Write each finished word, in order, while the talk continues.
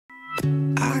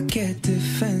I get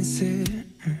defensive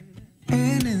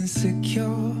and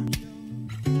insecure,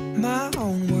 my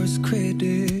own worst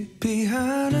critic.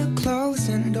 Behind a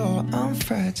closing door, I'm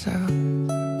fragile,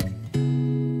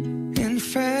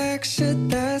 infractured,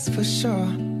 that's for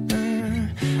sure.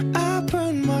 I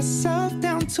burn myself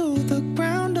down to the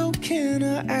ground. Oh, can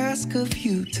I ask of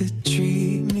you to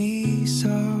treat me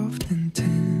soft and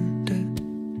tender?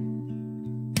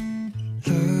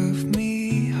 Love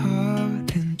me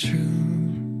hard and true.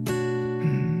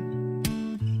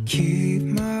 Keep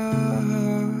my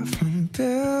heart from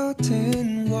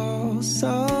building walls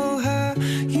so high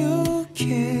you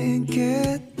can't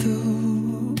get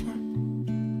through.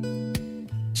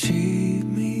 Treat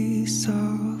me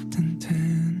soft and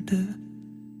tender.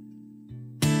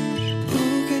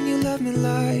 Ooh, can you love me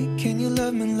like, can you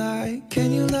love me like,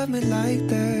 can you love me like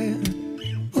that?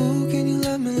 Ooh, can you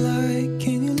love me like,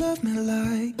 can you love me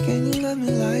like, can you love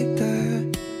me like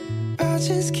that? I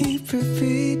just keep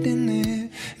repeating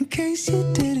it in case you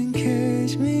didn't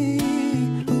catch me.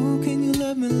 Ooh, can you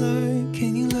love me like,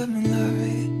 can you love me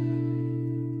like,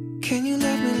 can you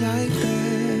love me like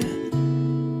that?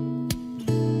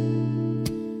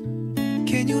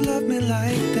 Can you love me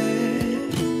like that?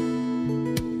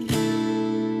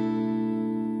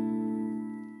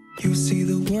 You see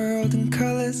the world in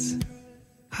colors,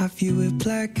 I view it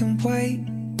black and white.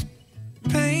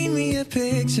 Paint me a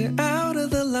picture out of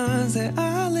the lines that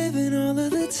I live in all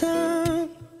of the time.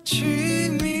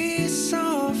 Treat me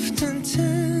soft and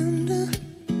tender,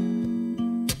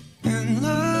 and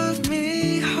love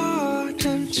me hard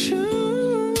and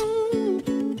true.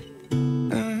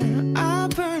 I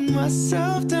burn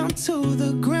myself down to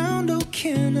the ground. Oh,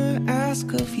 can I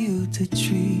ask of you to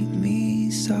treat me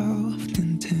soft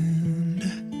and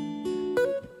tender?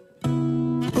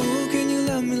 Oh, can you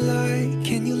love me like,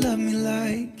 can you love me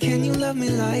like, can you love me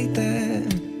like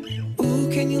that? Ooh,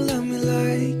 can you love me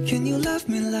like, can you love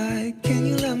me like, can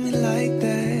you love me like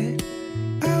that?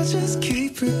 I'll just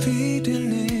keep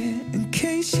repeating it in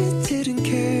case you didn't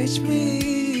catch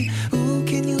me. Ooh,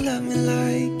 can you love me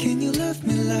like, can you love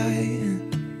me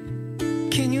like,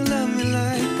 can you love me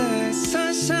like that?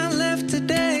 Sunshine left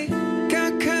today,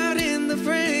 got caught in the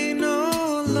rain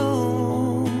all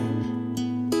alone.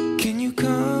 Can you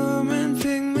come and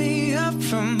pick me up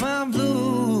from